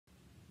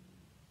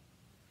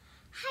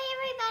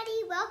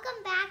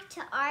welcome back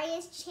to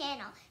Aria's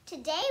channel.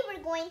 Today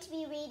we're going to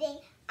be reading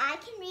I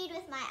Can Read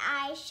With My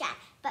Eyes Shut.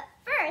 But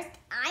first,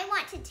 I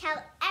want to tell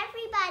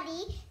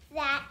everybody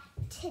that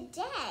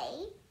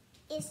today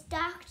is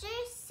Dr.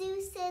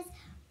 Seuss's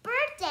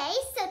birthday.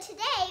 So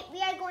today we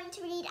are going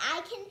to read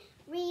I Can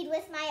Read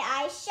With My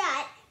Eyes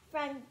Shut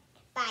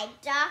by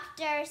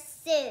Dr.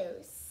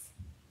 Seuss.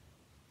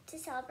 To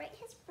celebrate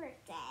his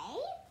birthday,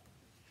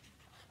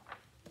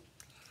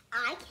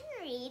 I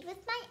can read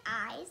with my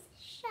eyes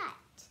shut.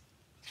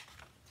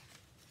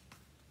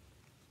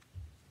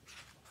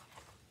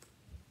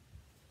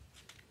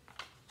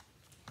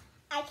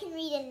 I can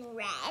read in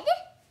red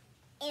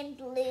and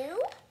blue.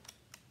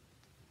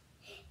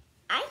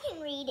 I can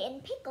read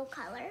in pickle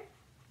color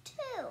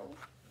too.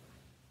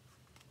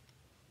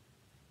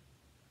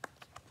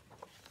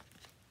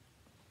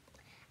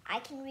 I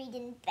can read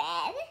in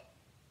bed,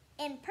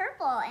 in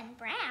purple and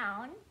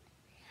brown.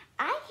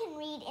 I can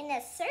read in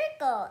a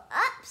circle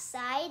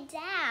upside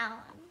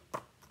down.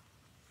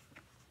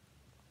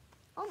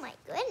 Oh my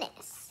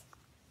goodness.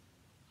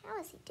 How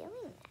is he doing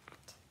that?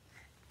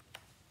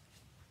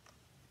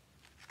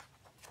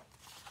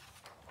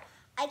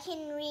 I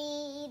can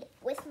read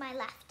with my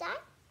left eye.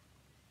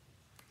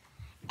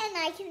 And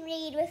I can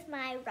read with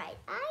my right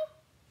eye.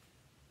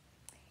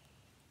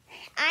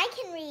 I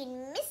can read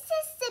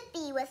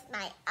Mississippi with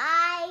my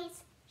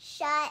eyes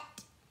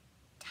shut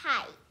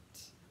tight.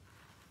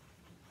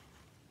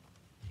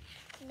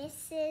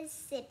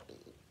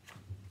 Mississippi.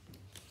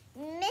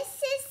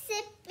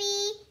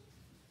 Mississippi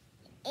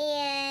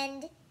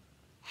and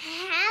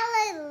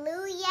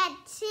Hallelujah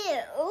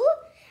too.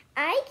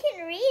 I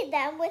can read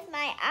them with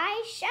my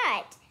eyes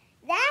shut.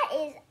 That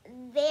is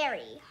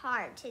very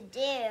hard to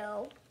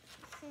do.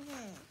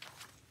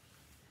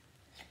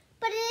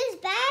 But it is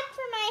bad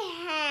for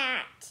my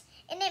hat,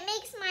 and it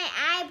makes my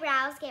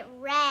eyebrows get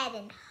red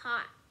and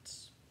hot.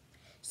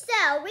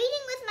 So,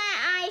 reading with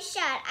my eyes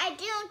shut, I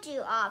don't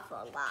do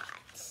awful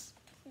lot.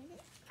 You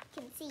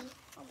can see,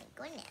 oh my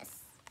goodness.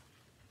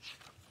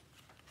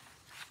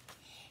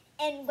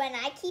 And when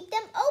I keep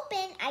them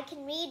open, I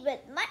can read with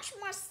much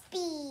more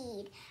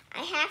speed. I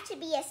have to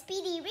be a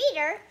speedy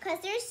reader because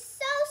there's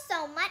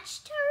so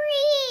much to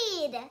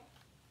read.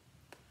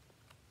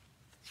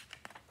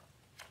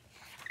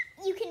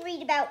 You can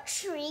read about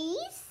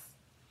trees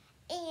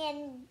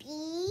and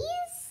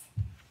bees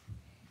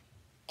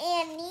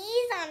and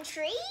knees on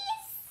trees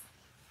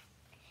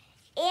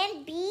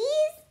and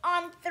bees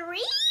on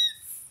threes.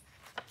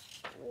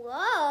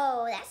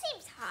 Whoa, that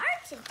seems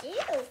hard to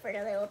do for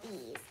the little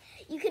bees.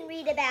 You can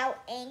read about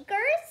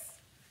anchors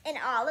and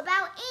all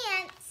about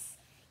ants.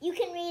 You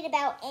can read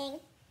about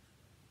anklets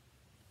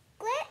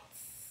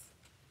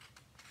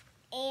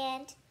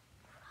and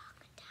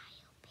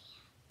crocodile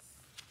pants.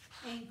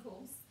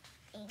 Ankles.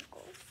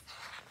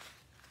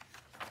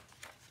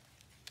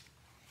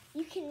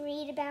 You can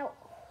read about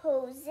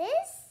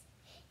hoses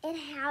and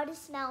how to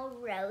smell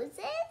roses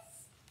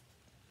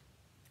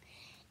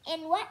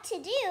and what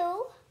to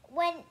do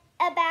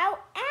about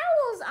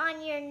owls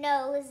on your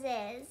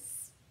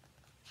noses.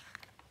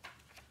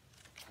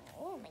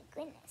 Oh my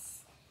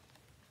goodness.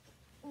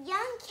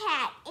 Young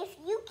cat, if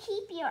you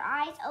keep your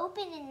eyes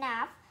open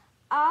enough,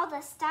 all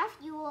the stuff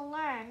you will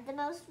learn, the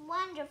most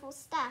wonderful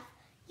stuff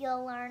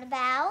you'll learn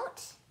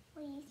about.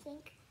 What do you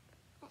think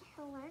that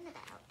he'll learn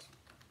about?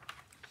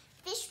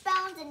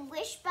 Fishbones and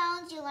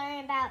wishbones, you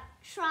learn about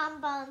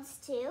trombones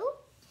too.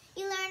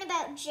 You learn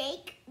about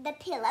Jake the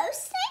pillow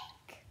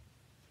snake.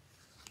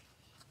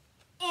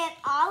 And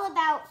all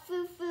about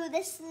Foo-Foo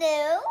the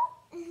snow.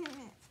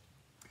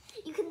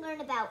 You can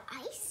learn about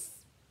ice.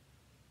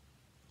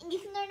 And you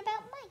can learn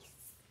about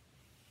mice.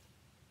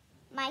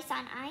 Mice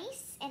on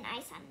ice and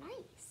ice on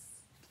mice.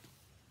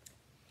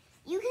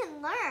 You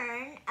can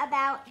learn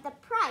about the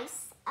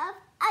price of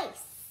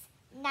ice.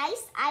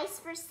 Nice ice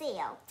for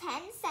sale,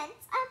 10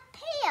 cents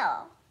a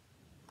pail.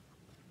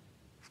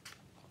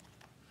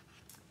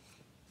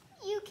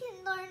 You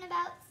can learn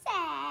about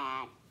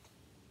sad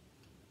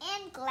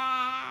and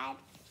glad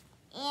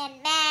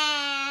and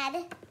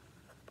mad.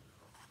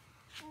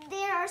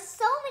 There are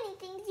so many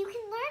things you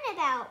can learn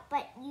about,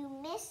 but you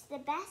miss the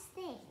best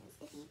things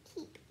if you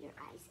keep your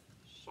eyes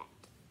shut.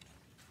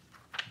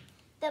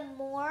 The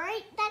more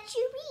that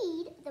you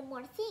read, the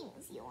more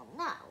things you will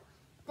know.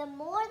 The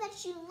more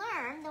that you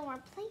learn, the more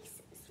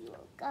places you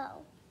will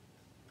go.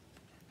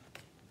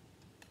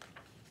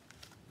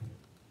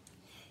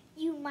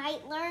 You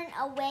might learn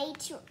a way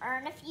to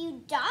earn a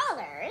few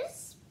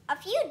dollars. A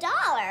few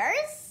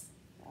dollars?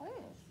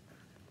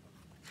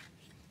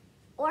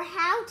 Or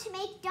how to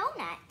make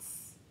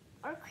donuts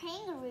or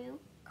kangaroo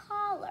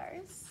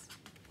collars.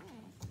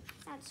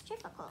 Sounds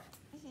difficult.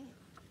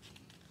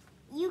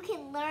 You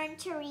can learn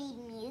to read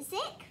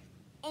music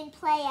and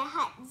play a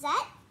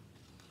hut-zut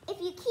if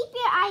you keep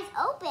your eyes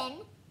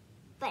open,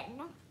 but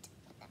not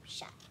with them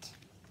shut.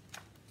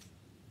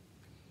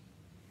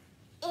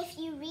 If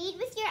you read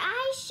with your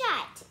eyes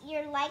shut,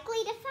 you're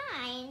likely to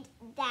find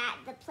that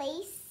the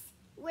place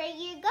where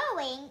you're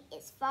going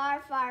is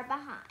far, far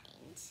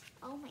behind.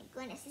 Oh my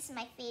goodness, this is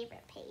my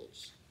favorite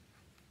page.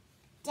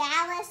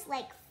 Dallas,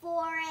 Lake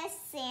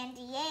Forest, San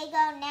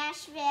Diego,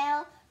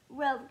 Nashville,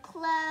 road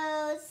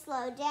closed,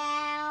 slow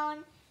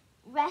down,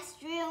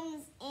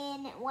 restrooms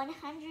in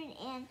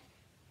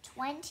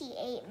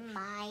 128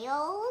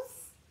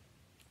 miles,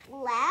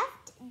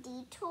 left,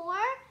 detour,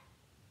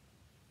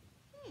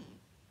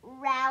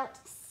 route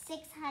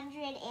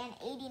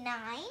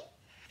 689.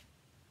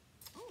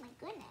 Oh my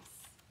goodness.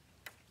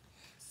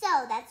 So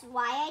that's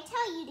why I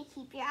tell you to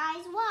keep your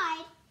eyes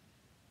wide.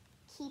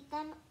 Keep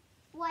them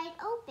wide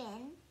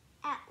open,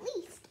 at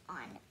least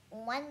on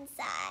one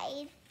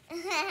side.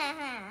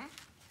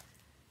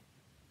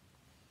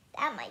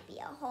 That might be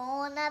a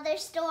whole nother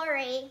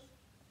story.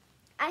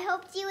 I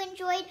hope you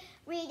enjoyed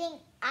reading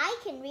I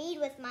Can Read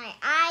with My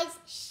Eyes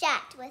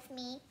Shut with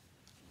me.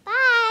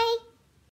 Bye!